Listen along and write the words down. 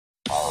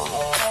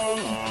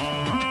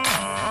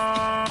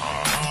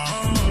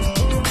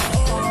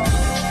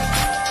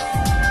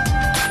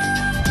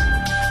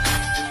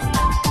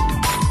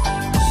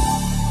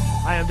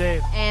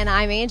And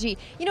I'm Angie.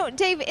 You know,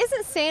 Dave,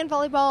 isn't sand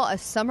volleyball a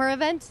summer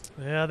event?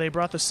 Yeah, they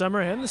brought the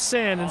summer and the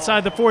sand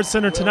inside the Ford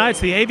Center tonight.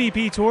 It's the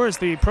AVP Tour, it's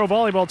the Pro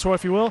Volleyball Tour,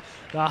 if you will.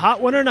 The Hot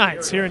Winter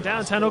Nights here in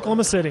downtown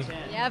Oklahoma City.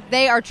 Yep,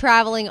 they are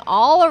traveling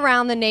all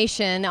around the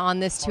nation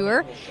on this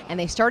tour, and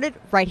they started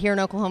right here in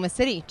Oklahoma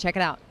City. Check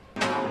it out.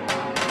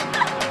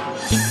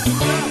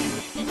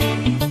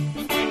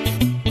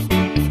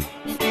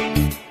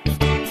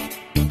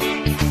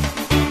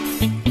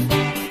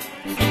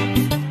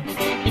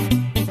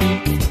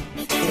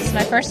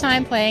 My first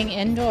time playing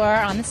indoor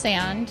on the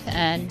sand,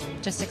 and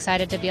just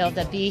excited to be able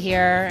to be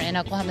here in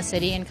Oklahoma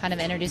City and kind of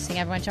introducing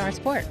everyone to our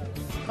sport.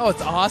 Oh,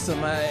 it's awesome.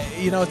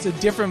 It's a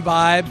different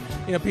vibe.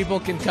 People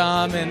can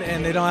come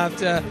and they don't have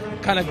to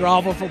kind of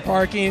grovel for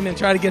parking and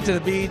try to get to the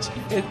beach.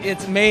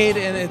 It's made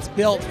and it's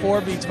built for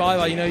beach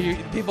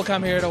volleyball. People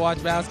come here to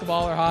watch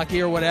basketball or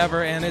hockey or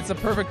whatever, and it's a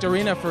perfect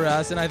arena for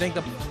us, and I think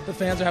the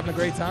fans are having a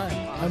great time.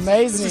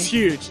 Amazing. This is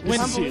huge.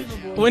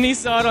 When he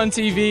saw it on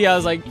TV, I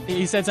was like,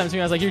 he said something to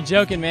me, I was like, you're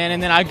joking, man.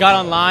 And then I got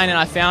online and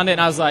I found it,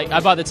 and I was like,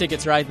 I bought the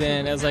tickets right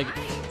then. I was like,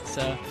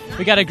 so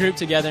we got a group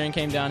together and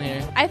came down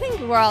here. I think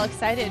we're all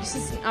excited. It's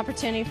just an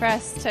opportunity for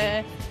us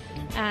to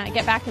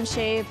get back in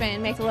shape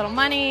and make a little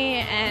money.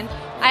 And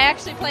I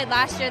actually played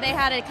last year. They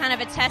had a kind of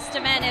a test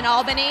event in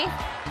Albany,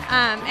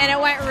 and it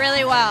went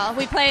really well.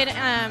 We played,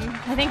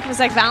 I think it was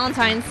like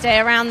Valentine's Day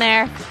around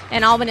there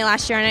in Albany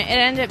last year, and it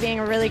ended up being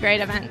a really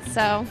great event.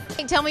 So,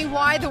 Tell me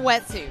why the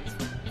wetsuit?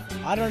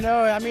 I don't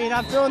know. I mean,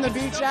 I'm feeling the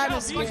beach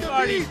atmosphere.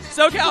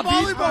 SoCal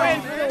Beach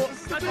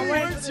Party. I'm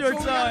waiting your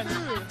son.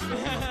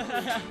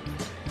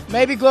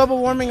 Maybe global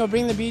warming will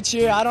bring the beach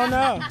here. I don't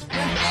know.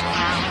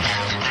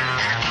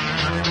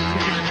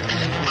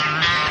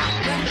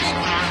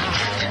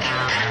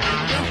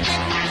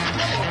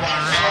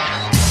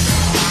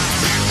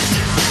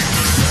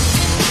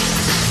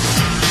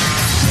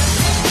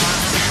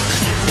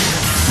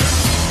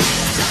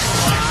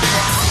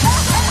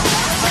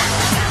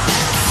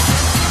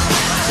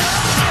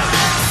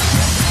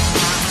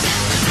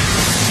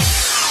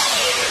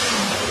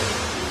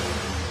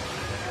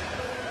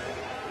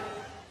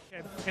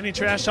 Any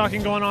trash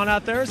talking going on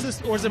out there?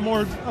 Or is it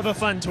more of a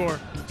fun tour?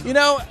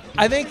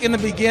 I think in the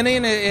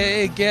beginning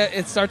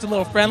it starts a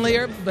little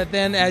friendlier, but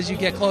then as you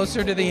get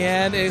closer to the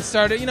end, it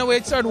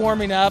started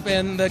warming up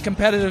and the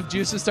competitive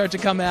juices start to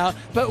come out.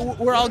 But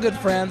we're all good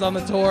friends on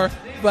the tour,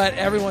 but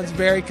everyone's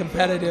very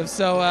competitive,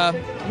 so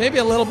maybe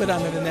a little bit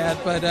under the net,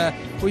 but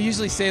we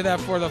usually save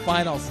that for the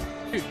finals.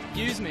 Dude,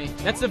 use me.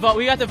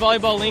 We got the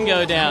volleyball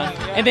lingo down,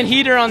 and then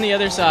heater on the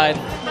other side.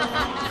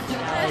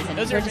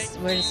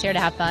 We're just here to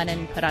have fun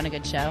and put on a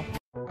good show.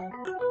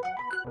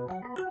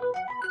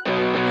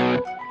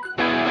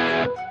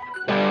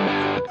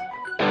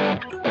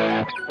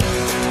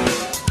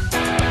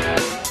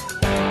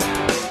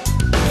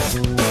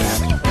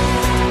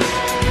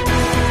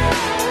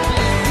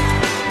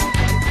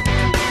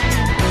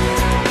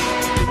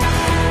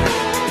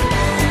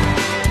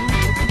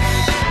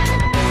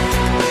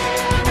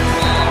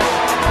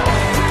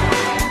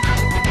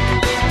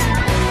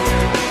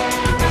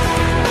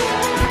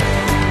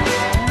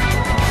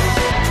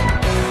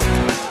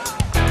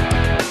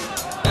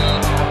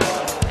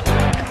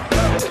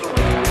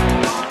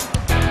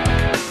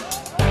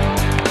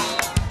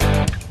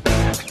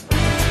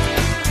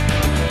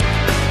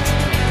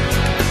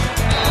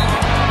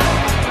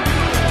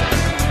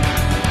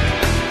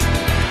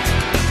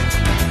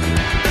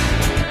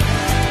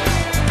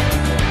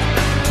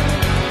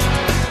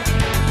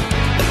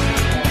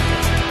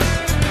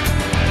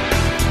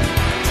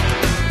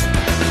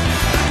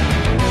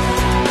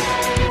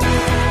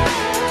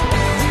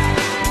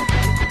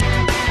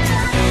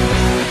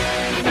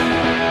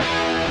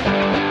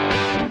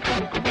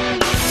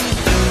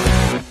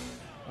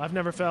 I've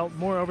never felt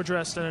more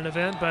overdressed in an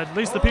event, but at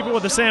least the people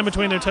with the sand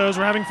between their toes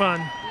were having fun.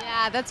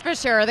 Yeah, that's for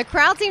sure. The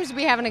crowd seems to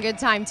be having a good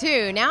time,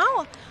 too.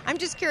 Now, I'm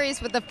just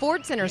curious what the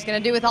Ford Center is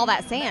going to do with all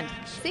that sand.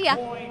 See ya.